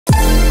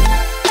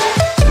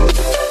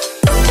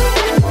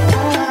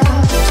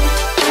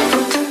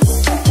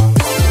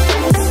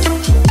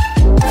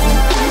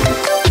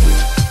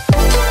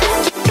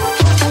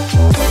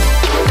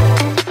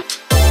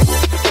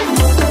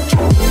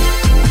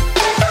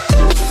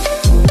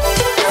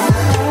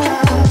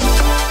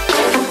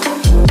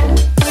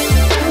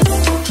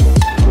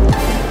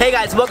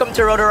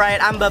Welcome to Rotor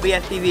Riot. I'm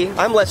BubbyFPV.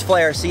 I'm Let's Fly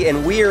RC,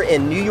 and we're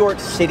in New York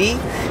City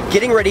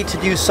getting ready to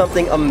do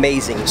something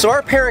amazing. So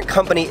our parent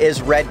company is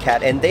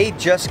RedCat, and they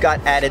just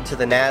got added to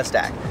the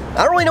NASDAQ.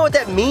 I don't really know what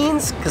that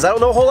means, because I don't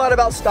know a whole lot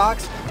about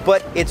stocks,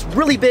 but it's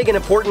really big and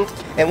important,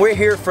 and we're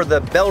here for the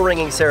bell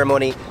ringing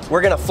ceremony.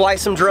 We're gonna fly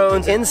some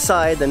drones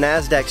inside the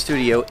NASDAQ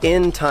studio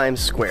in Times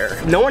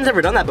Square. No one's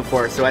ever done that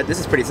before, so this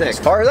is pretty sick. As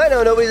far as I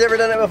know, nobody's ever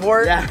done it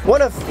before. Yeah.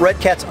 One of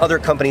RedCat's other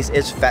companies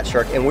is Fat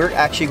Shark, and we're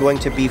actually going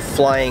to be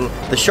flying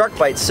the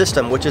SharkBite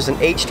system, which is an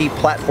HD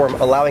platform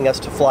allowing us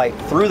to fly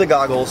through the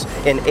goggles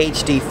in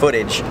HD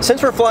footage.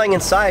 Since we're flying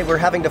inside, we're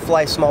having to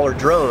fly smaller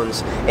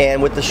drones,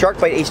 and with the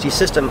SharkBite HD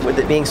system, with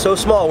it being so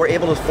small, we're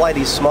able to fly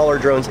these smaller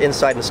drones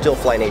inside and still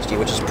fly in HD,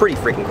 which is pretty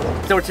freaking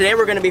cool. So today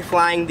we're going to be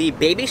flying the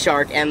Baby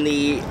Shark and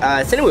the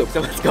Cinewoop,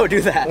 so let's go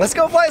do that. Let's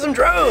go fly some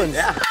drones!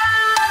 Yeah.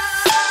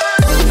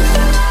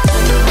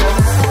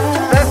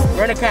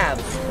 We're in a cab.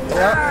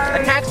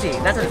 A taxi,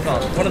 that's what it's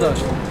called. One of those.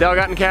 They all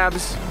got in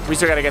cabs. We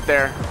still gotta get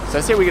there. So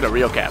I say we get a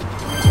real cab.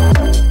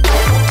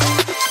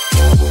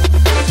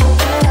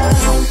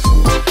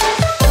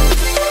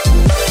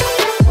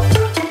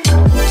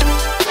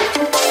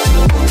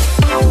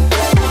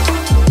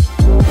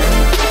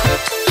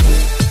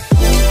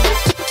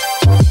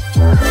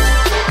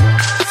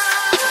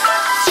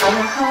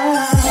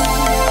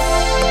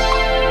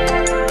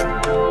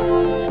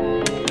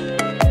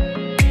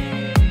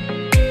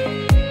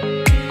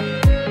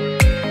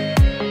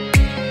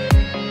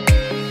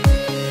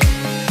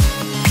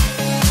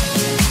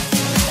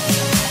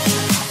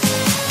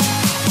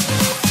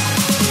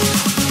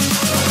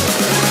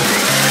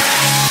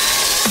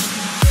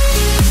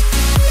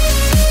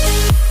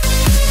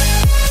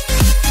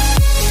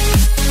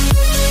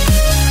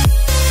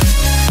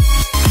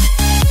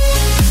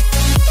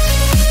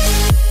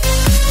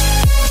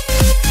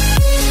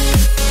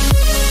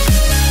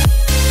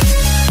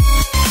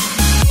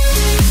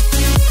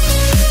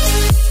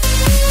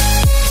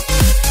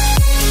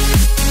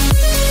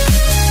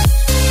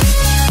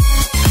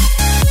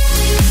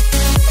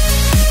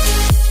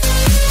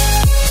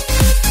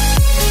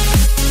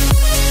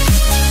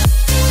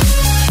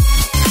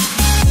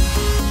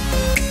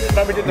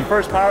 We did the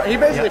first power. He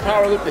basically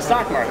power looped the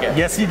stock market.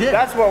 Yes, he did.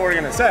 That's what we're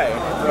gonna say.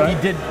 Right?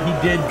 He did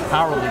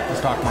power loop the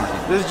stock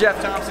market. This is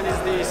Jeff Thompson.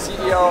 He's the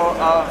CEO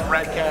of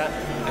RedCat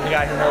and the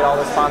guy who made all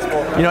this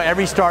possible. You know,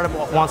 every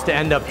startup wants to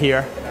end up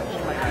here.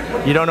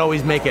 You don't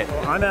always make it.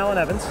 I'm Alan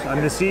Evans.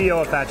 I'm the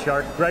CEO of Fat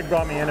Shark. Greg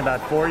brought me in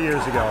about 4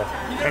 years ago.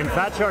 And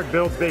Fat Shark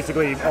builds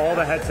basically all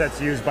the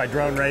headsets used by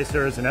drone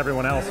racers and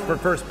everyone else for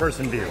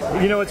first-person view.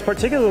 You know, it's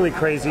particularly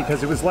crazy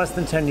because it was less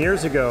than 10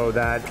 years ago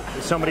that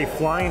somebody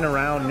flying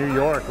around New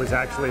York was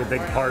actually a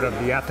big part of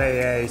the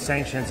FAA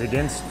sanctions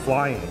against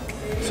flying.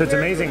 So it's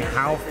amazing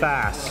how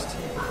fast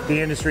the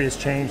industry has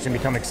changed and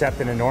become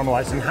accepted and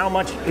normalized, and how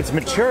much it's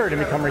matured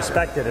and become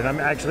respected. And I'm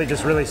actually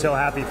just really so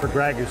happy for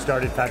Greg, who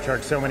started Fat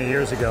Shark so many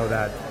years ago,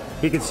 that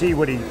he could see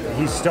what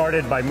he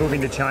started by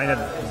moving to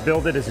China,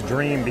 build it as a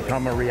dream,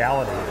 become a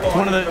reality.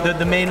 One of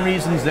the main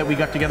reasons that we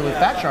got together with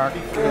Fat Shark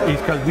is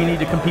because we need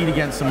to compete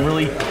against some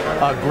really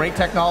great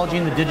technology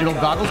in the digital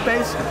goggle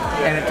space,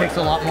 and it takes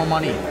a lot more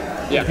money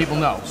than people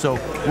know. So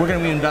we're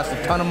going to invest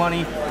a ton of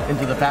money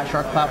into the Fat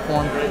Shark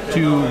platform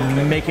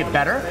to make it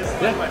better,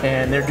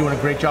 and they're doing a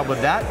great job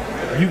with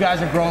that. You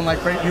guys are growing like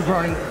crazy. You're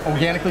growing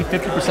organically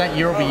 50%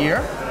 year over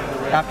year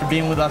after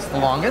being with us the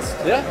longest.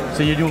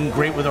 So you're doing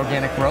great with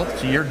organic growth.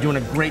 So you're doing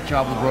a great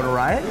job with Rotor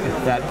Riot.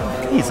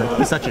 He's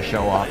such a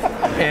show off.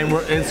 And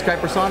we're in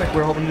Skypersonic.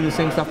 We're hoping to do the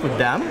same stuff with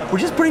them. We're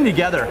just putting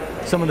together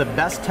some of the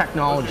best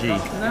technology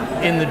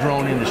in the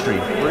drone industry.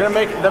 We're gonna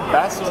make the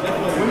best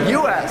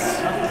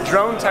U.S.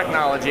 drone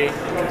technology,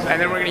 and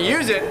then we're gonna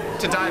use it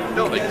to dive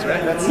buildings,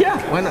 right? Yeah,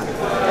 why not?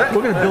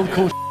 We're gonna build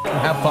cool and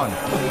have fun.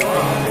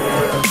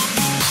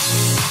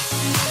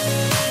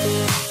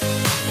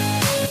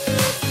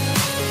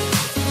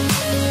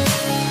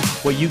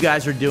 What you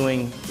guys are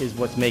doing is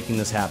what's making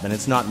this happen.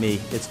 It's not me,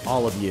 it's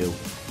all of you.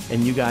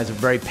 And you guys are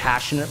very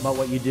passionate about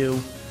what you do,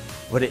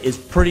 but it is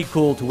pretty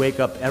cool to wake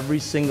up every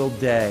single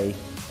day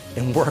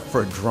and work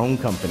for a drone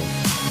company.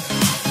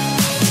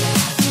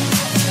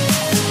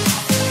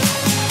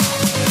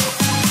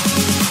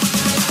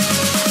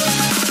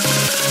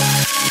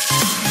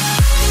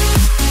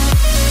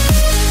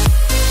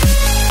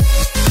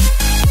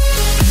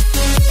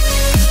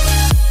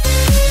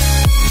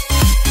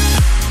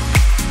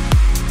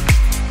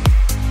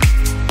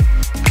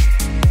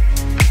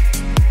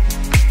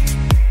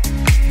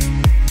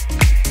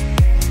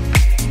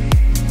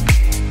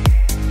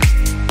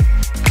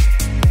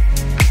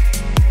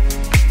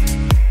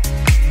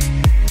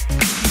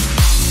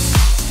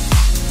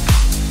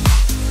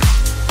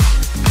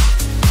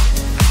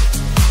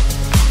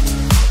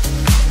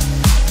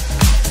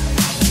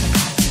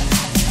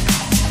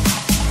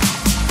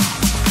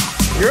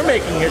 You're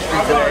making history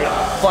today,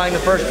 flying the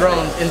first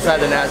drones inside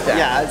the NASDAQ.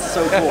 Yeah, it's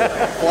so cool.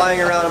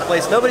 Flying around a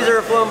place nobody's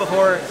ever flown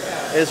before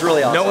is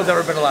really awesome. No one's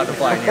ever been allowed to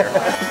fly in here.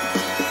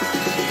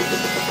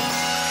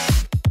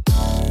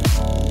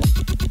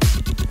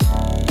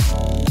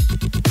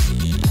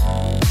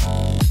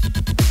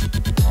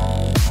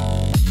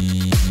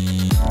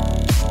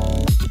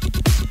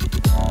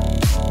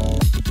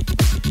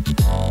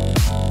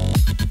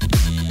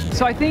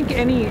 So I think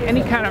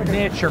any kind of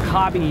niche or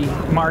hobby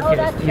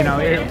market, you know,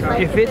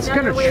 if it's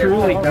going to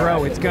truly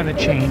grow, it's going to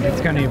change, it's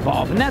going to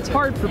evolve, and that's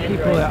hard for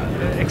people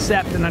to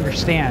accept and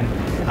understand.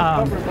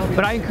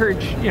 But I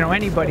encourage, you know,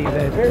 anybody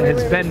that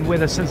has been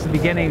with us since the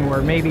beginning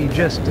or maybe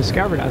just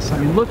discovered us. I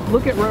mean,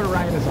 look at Rotor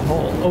Riot as a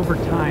whole over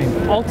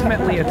time.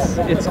 Ultimately,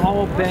 it's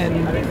all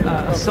been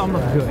a sum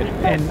of good,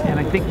 and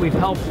I think we've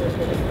helped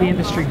the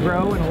industry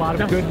grow in a lot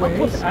of good ways.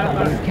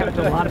 We've kept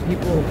a lot of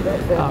people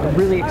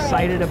really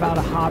excited about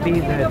a hobby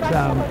that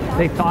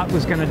they thought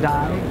was going to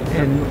die,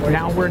 and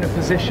now we're in a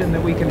position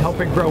that we can help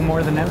it grow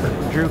more than ever.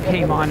 Drew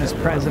came on as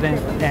president,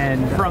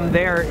 and from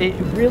there, it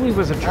really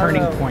was a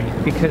turning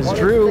point, because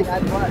Drew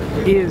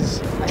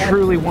is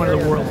truly one of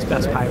the world's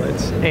best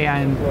pilots,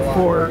 and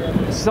for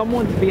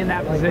someone to be in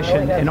that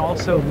position and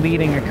also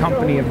leading a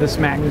company of this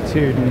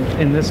magnitude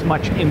and this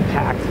much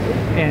impact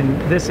and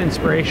this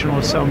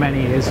inspirational to so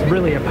many is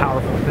really a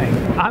powerful thing.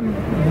 I'm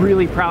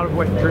really proud of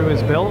what Drew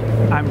has built.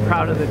 I'm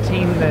proud of the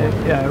team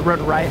that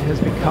Rotor Riot has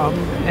become,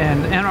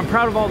 and I'm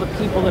proud of all the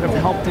people that have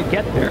helped to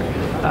get there,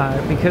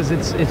 because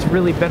it's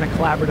really been a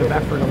collaborative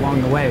effort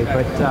along the way.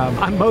 But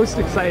I'm most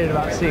excited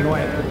about seeing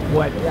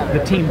what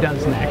the team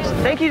does next.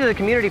 Thank you to the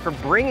community for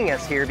bringing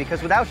us here,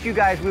 because without you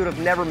guys, we would have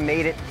never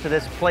made it to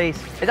this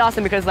place. It's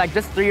awesome because like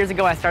just 3 years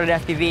ago I started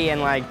FPV,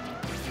 and like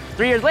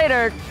 3 years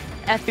later,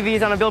 FPV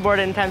is on a billboard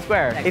in Times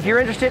Square. If you're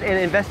interested in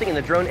investing in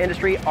the drone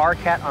industry,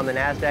 RCAT on the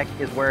NASDAQ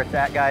is where it's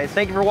at, guys.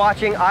 Thank you for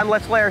watching. I'm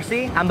Let's Play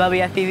RC. I'm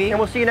BubbyFPV. And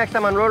we'll see you next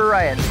time on Rotor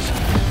Riot.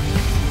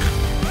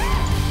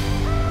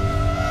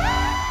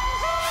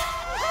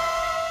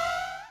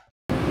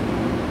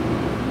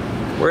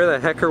 Where the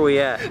heck are we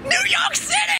at? New York City!